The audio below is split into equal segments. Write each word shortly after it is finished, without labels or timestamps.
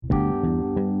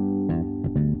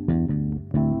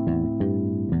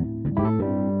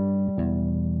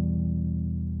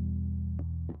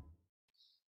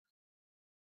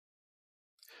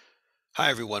Hi,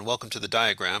 everyone. Welcome to the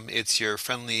diagram. It's your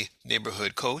friendly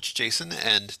neighborhood coach, Jason,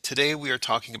 and today we are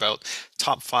talking about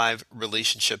top five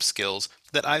relationship skills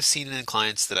that I've seen in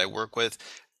clients that I work with,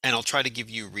 and I'll try to give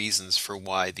you reasons for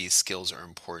why these skills are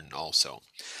important also.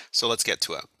 So let's get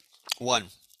to it. One,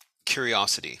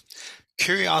 curiosity.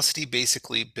 Curiosity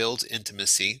basically builds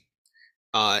intimacy.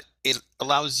 It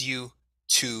allows you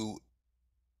to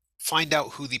find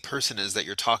out who the person is that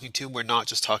you're talking to. We're not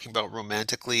just talking about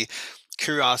romantically.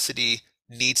 Curiosity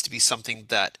needs to be something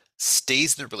that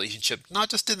stays in the relationship, not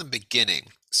just in the beginning.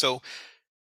 So,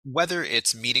 whether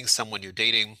it's meeting someone you're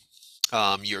dating,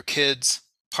 your kids,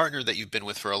 partner that you've been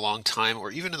with for a long time,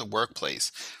 or even in the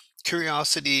workplace,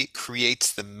 curiosity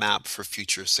creates the map for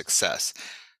future success.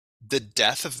 The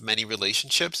death of many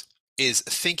relationships is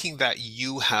thinking that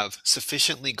you have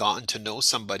sufficiently gotten to know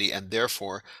somebody and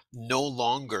therefore no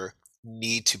longer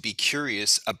need to be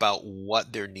curious about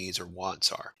what their needs or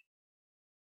wants are.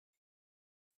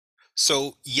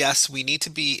 So, yes, we need to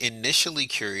be initially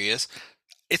curious.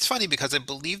 It's funny because I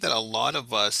believe that a lot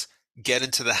of us get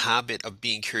into the habit of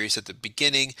being curious at the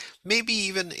beginning. Maybe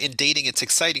even in dating, it's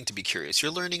exciting to be curious. You're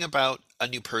learning about a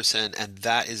new person, and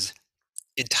that is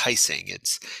enticing.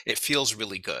 It feels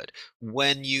really good.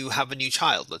 When you have a new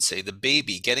child, let's say the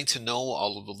baby, getting to know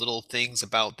all of the little things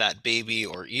about that baby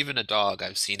or even a dog,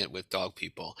 I've seen it with dog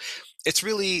people. It's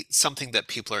really something that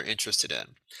people are interested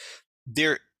in.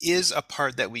 There is a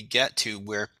part that we get to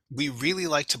where we really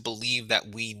like to believe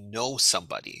that we know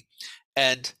somebody.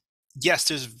 And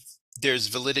yes, there's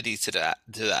validity to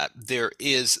that. There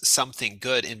is something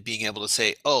good in being able to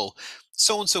say, "Oh,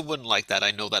 so and so wouldn't like that.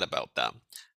 I know that about them."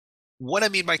 What I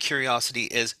mean by curiosity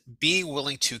is being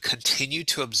willing to continue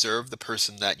to observe the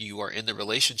person that you are in the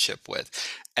relationship with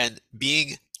and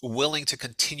being willing to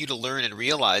continue to learn and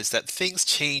realize that things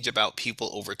change about people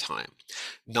over time.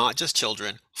 Not just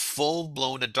children, full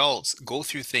blown adults go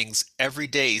through things every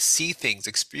day, see things,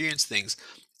 experience things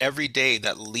every day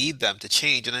that lead them to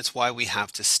change. And that's why we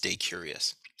have to stay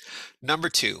curious. Number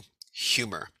two,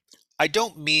 humor. I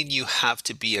don't mean you have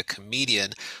to be a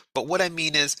comedian, but what I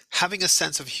mean is having a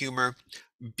sense of humor,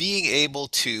 being able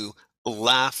to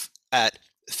laugh at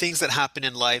things that happen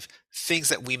in life, things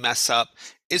that we mess up,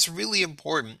 is really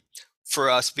important for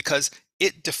us because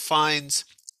it defines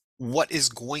what is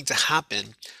going to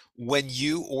happen when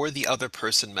you or the other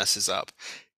person messes up.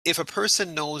 If a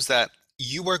person knows that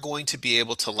you are going to be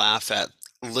able to laugh at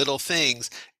little things,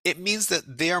 it means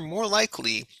that they are more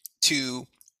likely to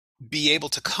be able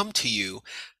to come to you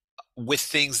with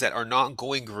things that are not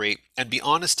going great and be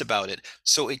honest about it.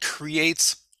 So it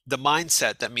creates the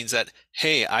mindset that means that,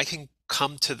 hey, I can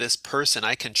come to this person,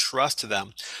 I can trust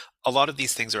them. A lot of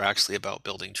these things are actually about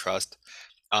building trust.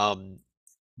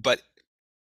 But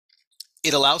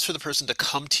it allows for the person to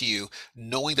come to you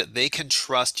knowing that they can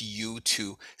trust you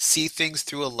to see things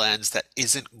through a lens that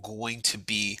isn't going to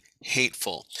be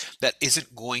hateful, that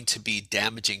isn't going to be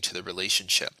damaging to the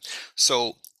relationship.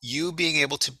 So, you being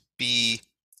able to be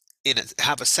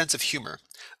have a sense of humor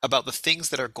about the things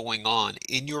that are going on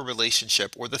in your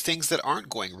relationship or the things that aren't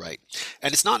going right.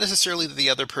 And it's not necessarily that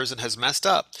the other person has messed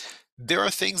up. There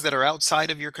are things that are outside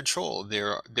of your control.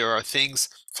 There are things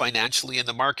financially in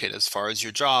the market as far as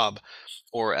your job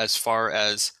or as far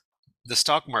as the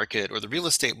stock market or the real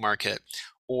estate market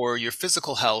or your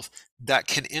physical health that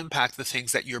can impact the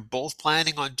things that you're both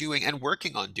planning on doing and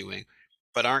working on doing,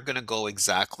 but aren't going to go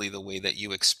exactly the way that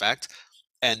you expect.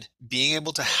 And being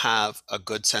able to have a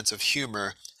good sense of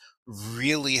humor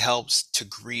really helps to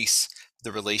grease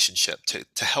the relationship,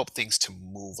 to help things to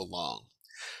move along.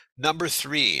 Number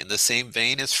three, in the same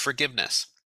vein, is forgiveness.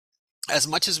 As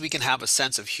much as we can have a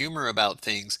sense of humor about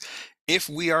things, if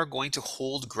we are going to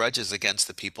hold grudges against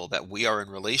the people that we are in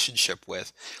relationship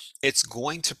with, it's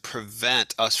going to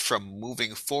prevent us from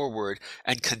moving forward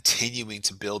and continuing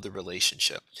to build the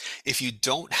relationship. If you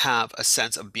don't have a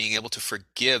sense of being able to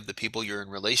forgive the people you're in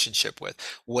relationship with,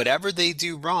 whatever they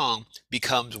do wrong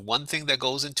becomes one thing that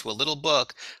goes into a little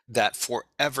book that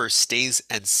forever stays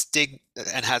and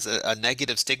has a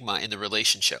negative stigma in the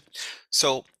relationship.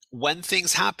 So when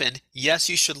things happen, yes,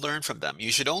 you should learn from them.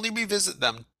 You should only revisit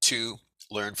them to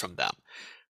learn from them.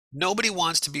 Nobody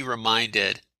wants to be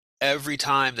reminded every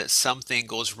time that something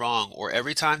goes wrong or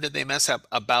every time that they mess up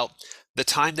about the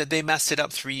time that they messed it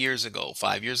up 3 years ago,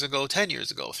 5 years ago, 10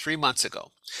 years ago, 3 months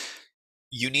ago.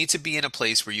 You need to be in a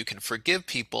place where you can forgive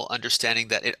people, understanding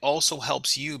that it also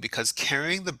helps you because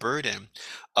carrying the burden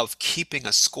of keeping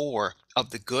a score of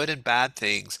the good and bad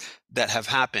things that have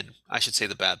happened, I should say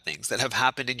the bad things that have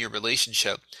happened in your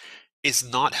relationship, is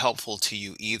not helpful to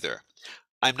you either.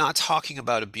 I'm not talking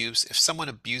about abuse. If someone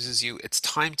abuses you, it's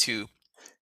time to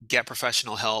get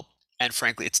professional help And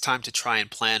frankly, it's time to try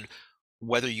and plan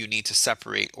whether you need to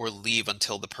separate or leave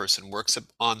until the person works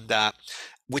on that,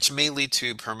 which may lead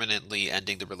to permanently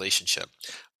ending the relationship.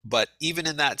 But even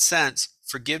in that sense,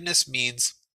 forgiveness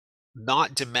means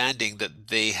not demanding that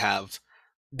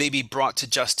they be brought to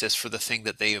justice for the thing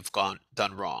that they have gone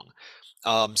done wrong.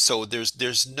 So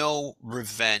there's no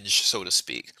revenge, so to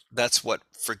speak. That's what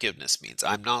forgiveness means.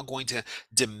 I'm not going to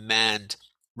demand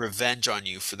revenge on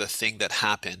you for the thing that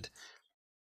happened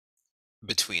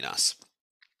between us.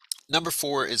 Number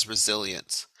four is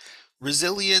resilience.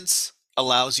 Resilience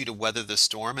allows you to weather the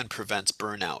storm and prevents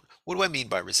burnout. What do I mean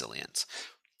by resilience?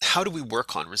 How do we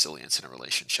work on resilience in a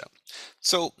relationship?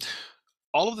 So,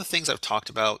 all of the things I've talked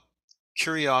about,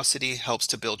 curiosity helps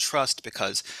to build trust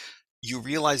because you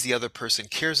realize the other person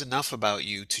cares enough about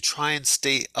you to try and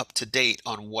stay up to date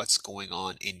on what's going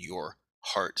on in your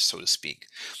heart, so to speak.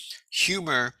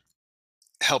 Humor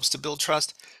helps to build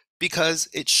trust because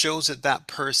it shows that that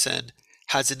person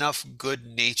has enough good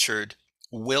natured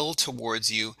will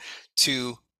towards you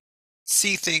to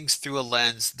see things through a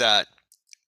lens that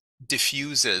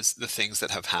diffuses the things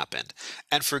that have happened.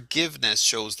 And forgiveness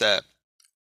shows that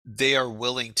they are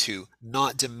willing to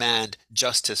not demand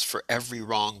justice for every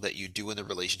wrong that you do in the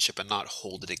relationship and not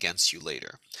hold it against you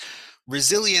later.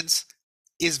 Resilience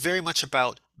is very much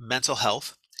about mental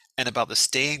health and about the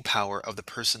staying power of the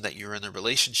person that you're in the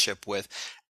relationship with.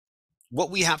 What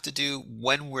we have to do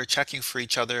when we're checking for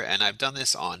each other, and I've done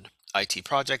this on IT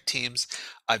project teams,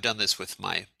 I've done this with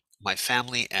my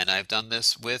family, and I've done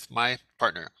this with my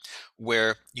partner,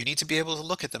 where you need to be able to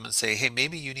look at them and say, hey,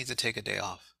 maybe you need to take a day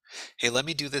off. Hey, let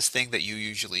me do this thing that you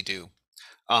usually do.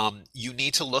 You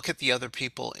need to look at the other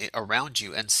people around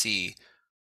you and see,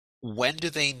 when do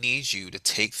they need you to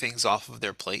take things off of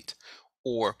their plate,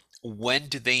 or when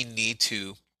do they need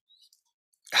to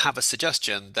have a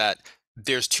suggestion that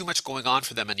there's too much going on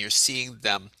for them and you're seeing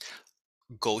them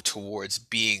go towards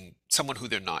being someone who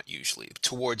they're not usually,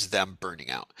 towards them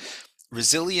burning out.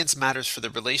 Resilience matters for the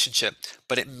relationship,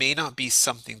 but it may not be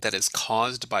something that is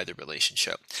caused by the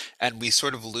relationship. And we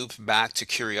sort of loop back to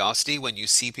curiosity when you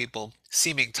see people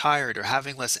seeming tired or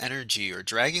having less energy or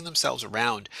dragging themselves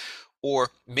around or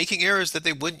making errors that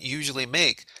they wouldn't usually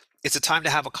make. It's a time to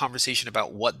have a conversation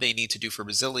about what they need to do for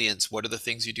resilience. What are the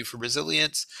things you do for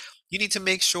resilience? You need to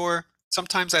make sure,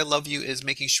 sometimes I love you is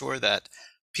making sure that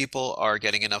people are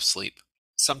getting enough sleep.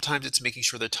 Sometimes it's making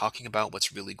sure they're talking about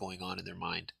what's really going on in their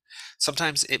mind.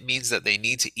 Sometimes it means that they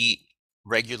need to eat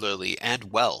regularly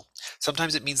and well.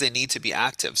 Sometimes it means they need to be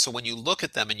active. So when you look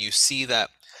at them and you see that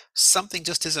something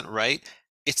just isn't right,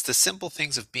 it's the simple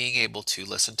things of being able to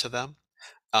listen to them,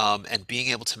 and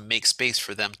being able to make space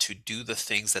for them to do the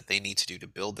things that they need to do to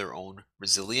build their own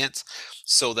resilience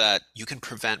so that you can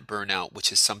prevent burnout,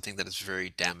 which is something that is very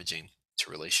damaging to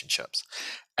relationships.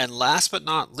 And last but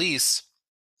not least,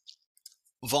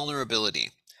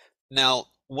 vulnerability. Now,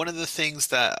 one of the things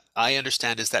that I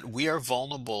understand is that we are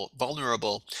vulnerable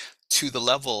to the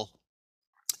level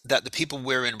that the people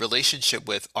we're in relationship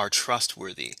with are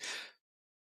trustworthy.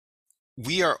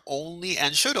 We are only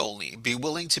and should only be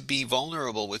willing to be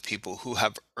vulnerable with people who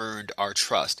have earned our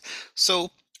trust.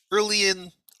 So early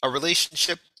in a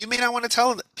relationship, you may not want to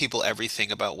tell people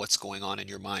everything about what's going on in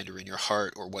your mind or in your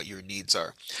heart or what your needs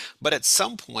are. But at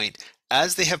some point,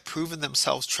 as they have proven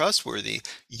themselves trustworthy,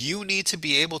 you need to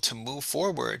be able to move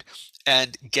forward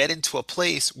and get into a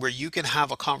place where you can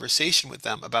have a conversation with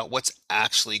them about what's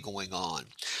actually going on.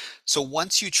 So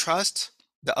once you trust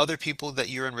the other people that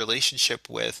you're in relationship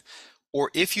with,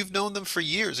 or if you've known them for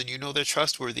years and you know they're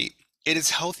trustworthy, it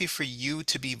is healthy for you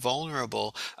to be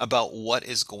vulnerable about what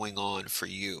is going on for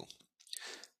you.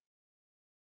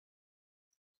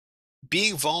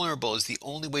 Being vulnerable is the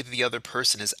only way that the other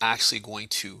person is actually going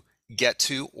to get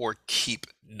to or keep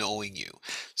knowing you.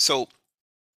 So,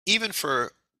 even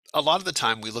for a lot of the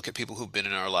time, we look at people who've been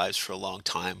in our lives for a long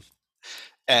time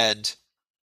and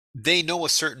they know a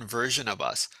certain version of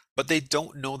us, but they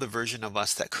don't know the version of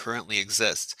us that currently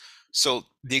exists. So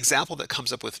the example that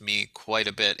comes up with me quite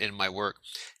a bit in my work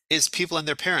is people and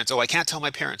their parents. Oh, I can't tell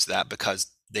my parents that because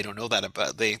they don't know that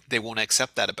about they won't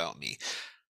accept that about me.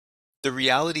 The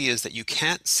reality is that you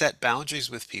can't set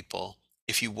boundaries with people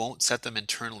if you won't set them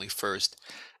internally first.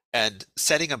 And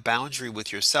setting a boundary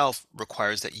with yourself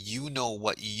requires that you know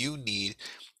what you need,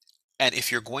 and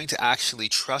if you're going to actually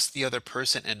trust the other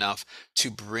person enough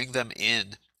to bring them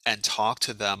in and talk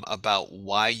to them about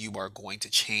why you are going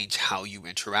to change how you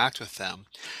interact with them,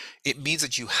 it means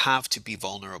that you have to be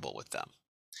vulnerable with them.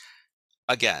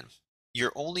 Again,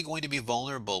 you're only going to be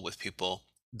vulnerable with people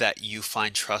that you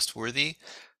find trustworthy.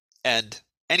 And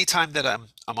anytime that I'm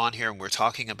on here and we're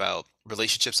talking about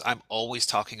relationships, I'm always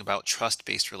talking about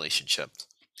trust-based relationships.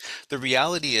 The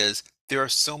reality is, there are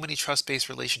so many trust-based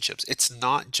relationships. It's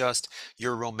not just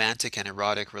your romantic and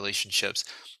erotic relationships.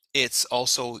 It's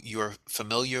also your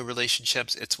familiar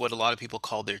relationships. It's what a lot of people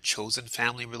call their chosen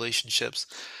family relationships.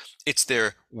 It's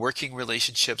their working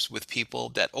relationships with people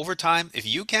that over time, if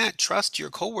you can't trust your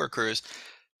coworkers,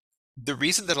 the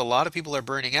reason that a lot of people are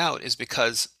burning out is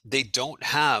because they don't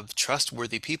have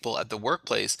trustworthy people at the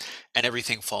workplace and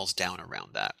everything falls down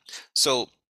around that. So,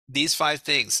 these five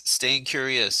things: staying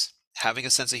curious, having a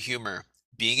sense of humor,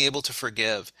 being able to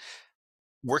forgive,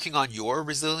 working on your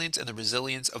resilience and the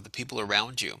resilience of the people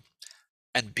around you,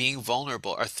 and being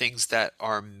vulnerable are things that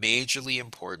are majorly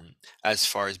important as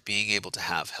far as being able to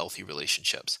have healthy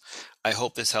relationships. I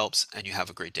hope this helps and you have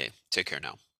a great day. Take care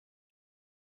now.